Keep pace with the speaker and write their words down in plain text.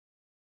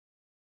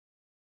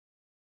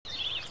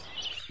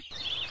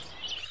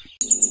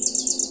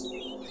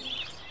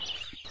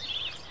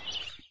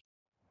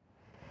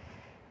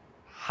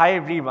Hi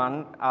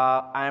everyone,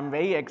 I am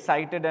very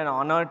excited and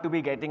honored to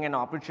be getting an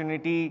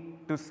opportunity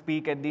to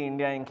speak at the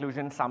India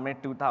Inclusion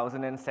Summit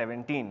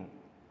 2017.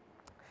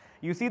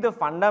 You see the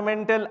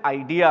fundamental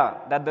idea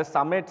that the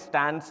summit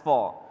stands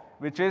for,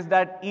 which is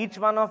that each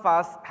one of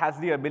us has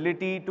the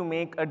ability to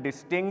make a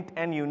distinct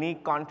and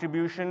unique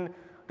contribution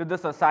to the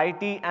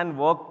society and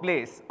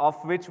workplace of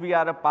which we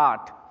are a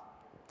part,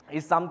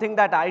 is something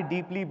that I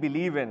deeply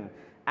believe in,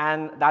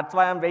 and that's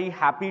why I'm very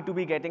happy to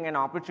be getting an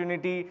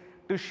opportunity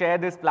to share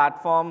this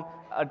platform,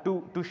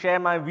 to share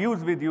my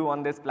views with you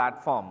on this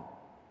platform.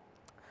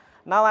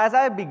 Now, as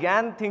I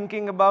began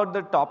thinking about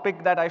the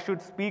topic that I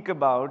should speak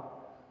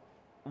about,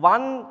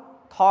 one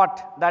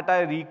thought that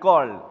I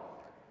recalled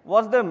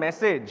was the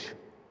message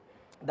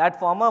that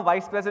former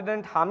Vice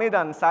President Hamid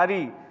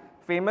Ansari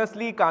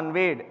famously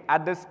conveyed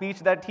at the speech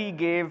that he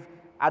gave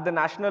at the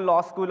National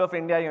Law School of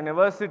India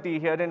University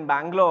here in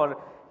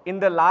Bangalore in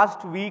the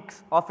last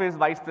weeks of his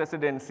vice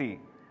presidency.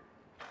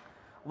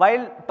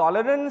 While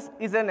tolerance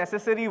is a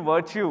necessary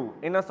virtue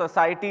in a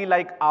society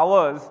like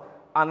ours,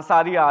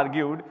 Ansari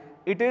argued,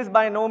 it is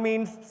by no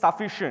means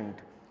sufficient.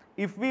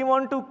 If we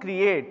want to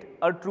create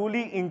a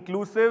truly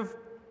inclusive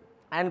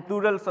and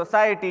plural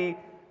society,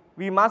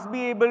 we must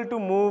be able to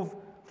move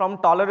from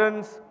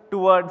tolerance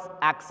towards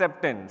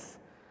acceptance.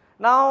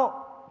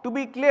 Now, to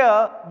be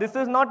clear, this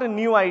is not a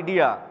new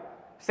idea.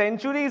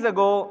 Centuries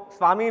ago,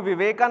 Swami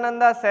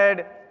Vivekananda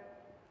said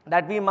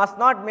that we must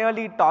not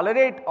merely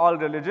tolerate all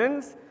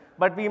religions,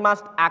 but we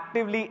must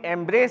actively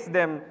embrace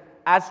them,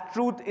 as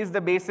truth is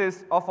the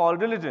basis of all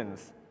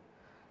religions.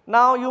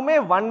 Now, you may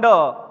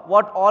wonder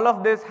what all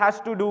of this has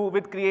to do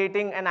with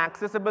creating an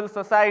accessible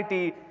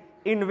society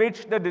in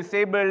which the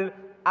disabled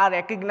are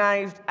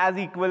recognized as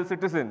equal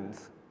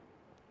citizens.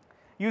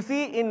 You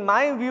see, in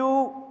my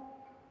view,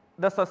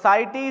 the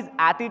society's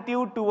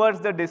attitude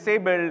towards the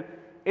disabled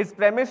is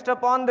premised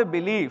upon the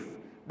belief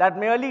that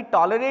merely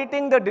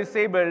tolerating the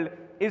disabled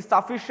is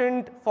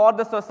sufficient for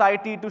the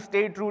society to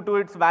stay true to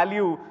its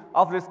value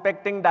of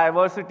respecting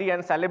diversity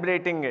and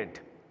celebrating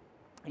it.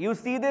 You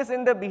see this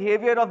in the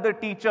behavior of the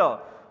teacher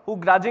who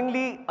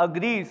grudgingly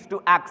agrees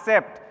to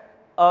accept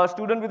a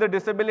student with a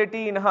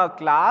disability in her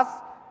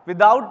class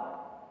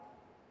without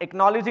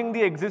acknowledging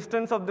the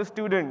existence of the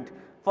student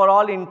for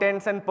all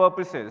intents and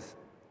purposes.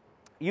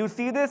 You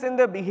see this in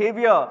the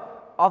behavior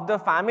of the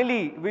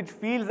family which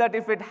feels that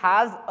if it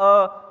has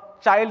a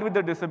child with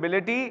a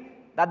disability,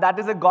 that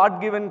is a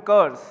God-given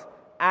curse,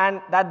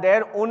 and that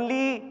their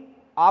only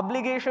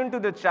obligation to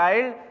the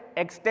child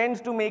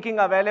extends to making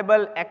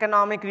available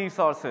economic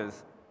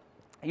resources.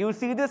 You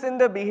see this in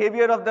the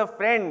behavior of the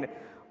friend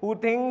who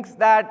thinks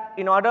that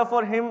in order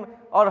for him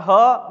or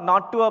her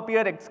not to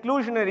appear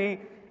exclusionary,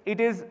 it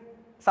is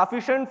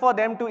sufficient for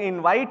them to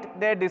invite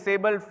their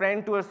disabled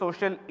friend to a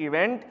social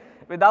event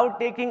without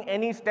taking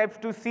any steps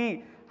to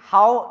see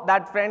how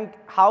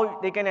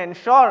they can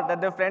ensure that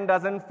the friend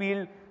doesn't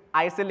feel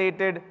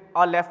isolated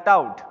or left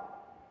out.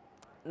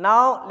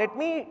 Now, let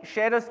me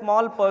share a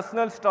small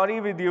personal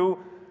story with you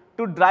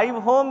to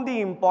drive home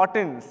the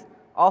importance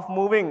of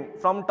moving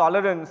from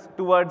tolerance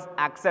towards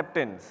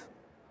acceptance.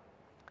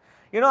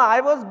 You know,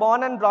 I was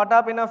born and brought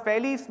up in a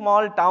fairly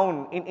small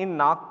town in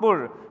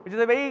Nagpur, which is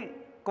a very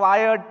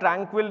quiet,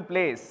 tranquil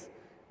place.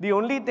 The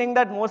only thing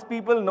that most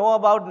people know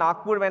about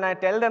Nagpur when I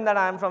tell them that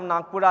I am from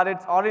Nagpur are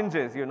its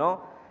oranges, you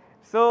know.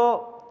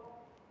 So,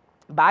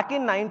 back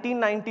in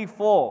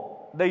 1994,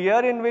 the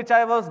year in which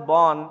I was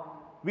born,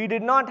 we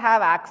did not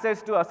have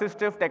access to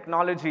assistive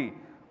technology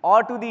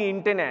or to the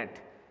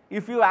internet.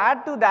 If you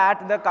add to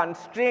that the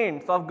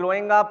constraints of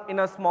growing up in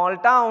a small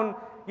town,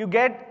 you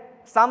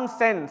get some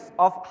sense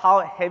of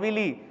how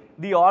heavily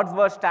the odds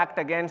were stacked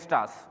against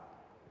us.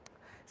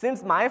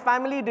 Since my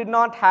family did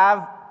not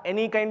have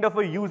any kind of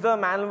a user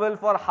manual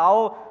for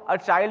how a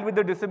child with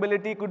a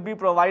disability could be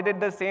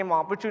provided the same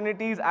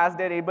opportunities as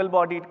their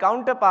able-bodied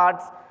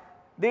counterparts,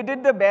 they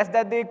did the best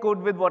that they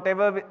could with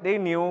whatever they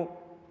knew,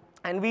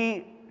 and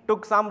we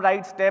took some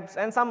right steps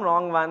and some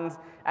wrong ones,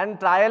 and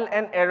trial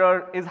and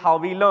error is how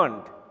we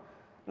learned.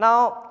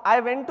 Now,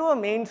 I went to a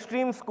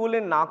mainstream school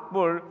in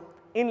Nagpur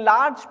in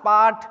large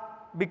part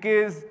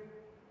because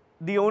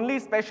the only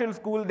special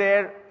school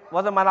there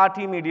was a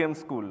Marathi medium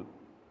school.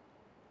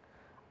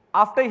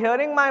 After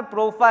hearing my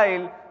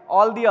profile,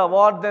 all the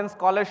awards and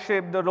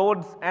scholarship, the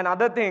Rhodes and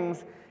other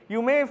things,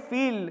 you may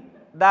feel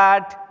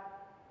that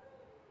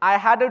I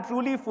had a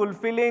truly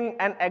fulfilling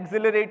and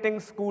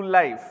exhilarating school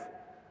life.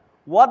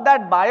 What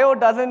that bio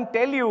doesn't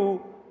tell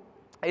you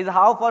is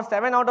how for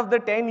 7 out of the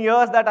 10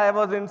 years that I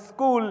was in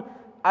school,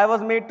 I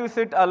was made to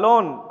sit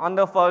alone on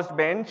the first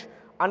bench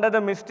under the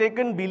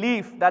mistaken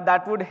belief that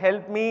that would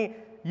help me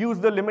use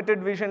the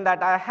limited vision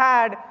that I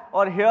had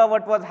or hear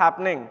what was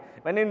happening.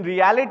 When in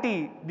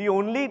reality, the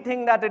only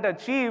thing that it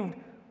achieved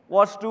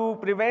was to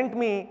prevent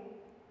me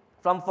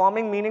from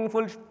forming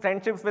meaningful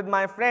friendships with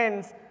my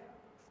friends,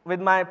 with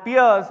my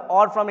peers,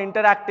 or from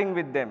interacting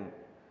with them.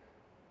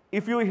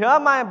 If you hear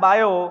my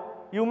bio,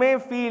 you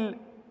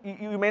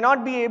may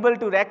not be able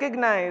to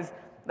recognize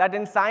that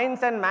in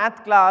science and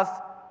math class,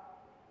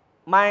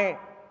 my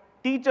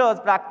Teachers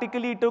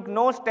practically took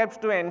no steps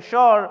to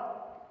ensure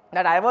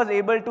that I was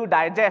able to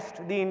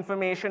digest the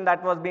information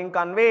that was being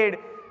conveyed,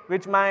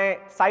 which my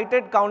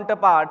sighted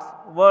counterparts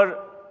were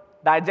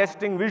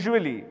digesting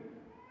visually.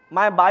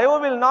 My bio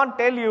will not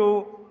tell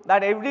you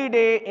that every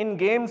day in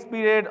games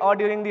period or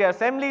during the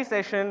assembly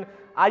session,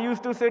 I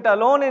used to sit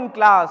alone in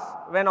class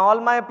when all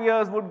my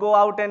peers would go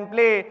out and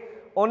play,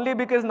 only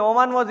because no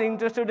one was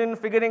interested in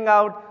figuring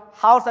out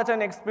how such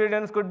an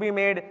experience could be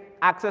made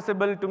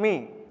accessible to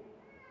me.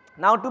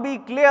 Now, to be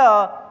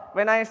clear,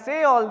 when I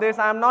say all this,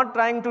 I am not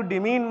trying to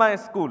demean my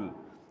school.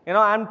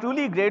 I am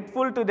truly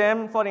grateful to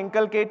them for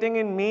inculcating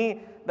in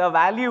me the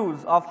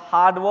values of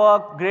hard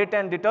work, grit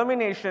and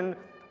determination,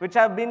 which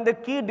have been the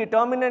key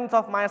determinants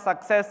of my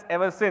success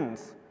ever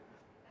since.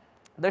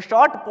 The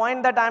short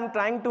point that I am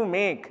trying to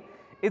make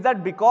is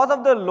that because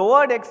of the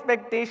lowered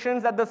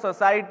expectations that the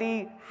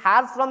society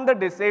has from the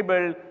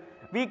disabled,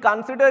 we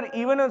consider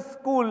even a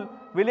school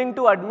willing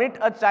to admit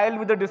a child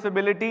with a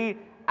disability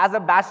as a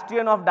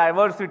bastion of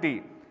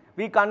diversity.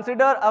 We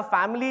consider a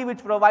family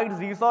which provides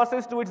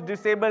resources to its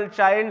disabled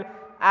child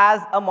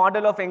as a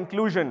model of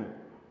inclusion.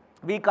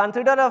 We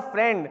consider a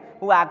friend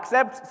who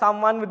accepts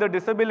someone with a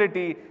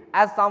disability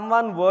as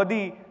someone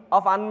worthy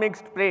of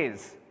unmixed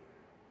praise.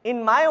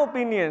 In my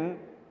opinion,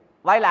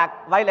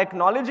 while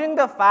acknowledging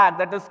the fact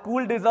that a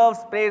school deserves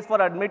praise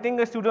for admitting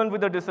a student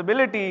with a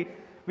disability,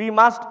 we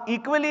must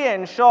equally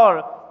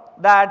ensure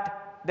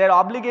that their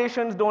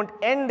obligations don't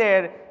end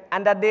there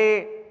and that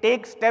they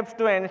take steps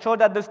to ensure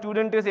that the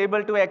student is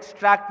able to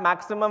extract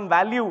maximum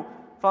value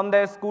from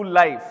their school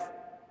life.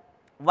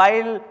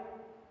 While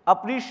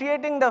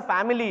appreciating the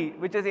family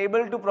which is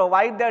able to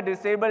provide their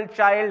disabled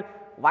child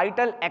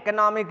vital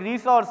economic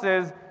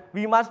resources,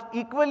 we must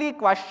equally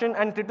question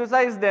and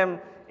criticize them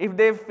if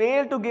they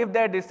fail to give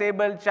their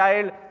disabled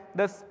child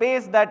the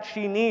space that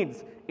she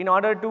needs in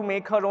order to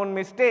make her own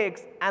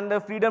mistakes and the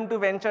freedom to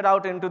venture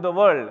out into the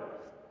world.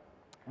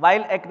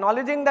 While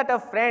acknowledging that a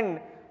friend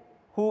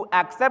who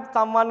accepts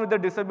someone with a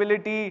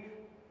disability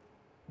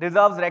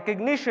deserves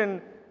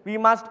recognition, we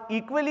must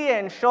equally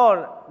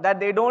ensure that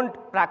they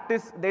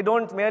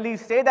don't merely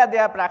say that they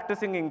are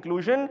practicing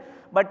inclusion,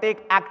 but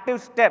take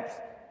active steps,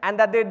 and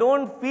that they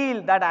don't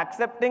feel that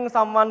accepting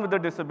someone with a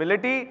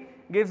disability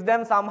gives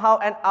them somehow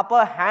an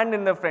upper hand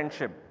in the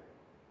friendship.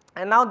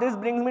 And now this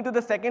brings me to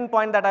the second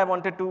point that I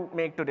wanted to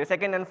make today,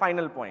 second and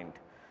final point.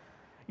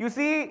 You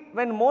see,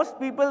 when most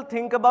people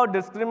think about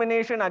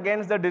discrimination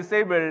against the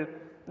disabled,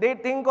 they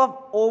think of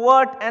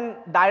overt and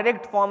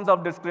direct forms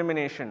of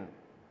discrimination.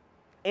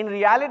 In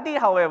reality,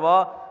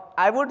 however,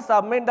 I would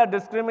submit that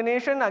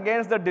discrimination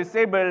against the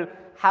disabled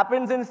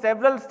happens in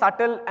several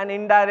subtle and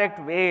indirect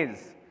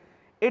ways.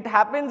 It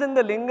happens in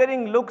the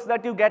lingering looks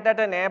that you get at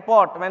an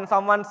airport when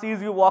someone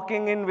sees you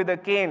walking in with a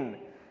cane.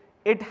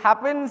 It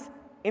happens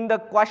in the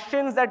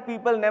questions that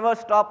people never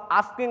stop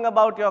asking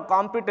about your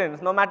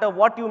competence, no matter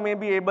what you may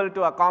be able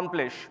to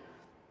accomplish.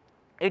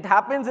 It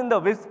happens in the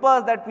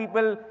whispers that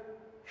people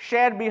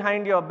share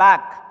behind your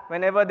back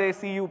whenever they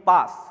see you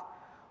pass.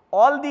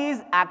 All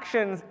these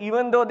actions,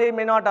 even though they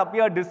may not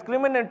appear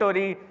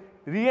discriminatory,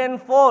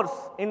 reinforce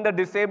in the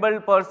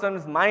disabled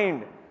person's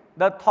mind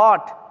the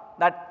thought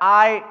that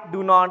I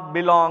do not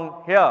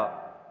belong here.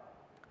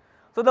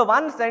 So the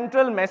one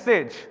central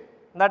message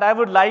that I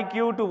would like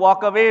you to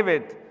walk away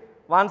with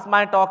once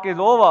my talk is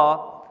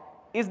over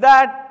is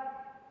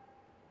that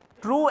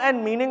true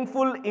and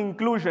meaningful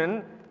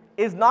inclusion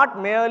is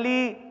not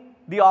merely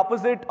the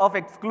opposite of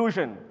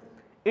exclusion.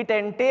 It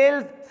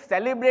entails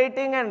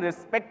celebrating and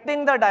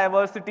respecting the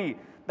diversity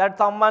that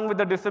someone with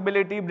a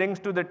disability brings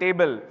to the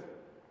table.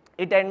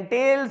 It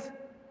entails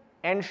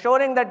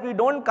ensuring that we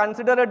don't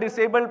consider a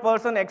disabled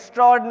person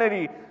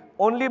extraordinary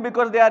only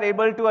because they are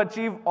able to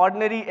achieve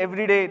ordinary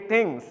everyday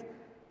things.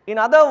 In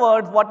other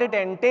words, what it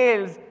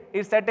entails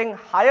is setting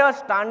higher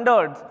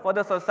standards for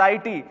the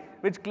society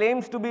which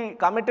claims to be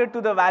committed to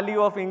the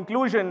value of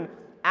inclusion,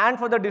 and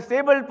for the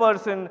disabled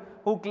person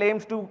who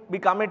claims to be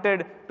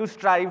committed to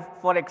strive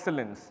for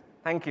excellence.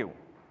 Thank you.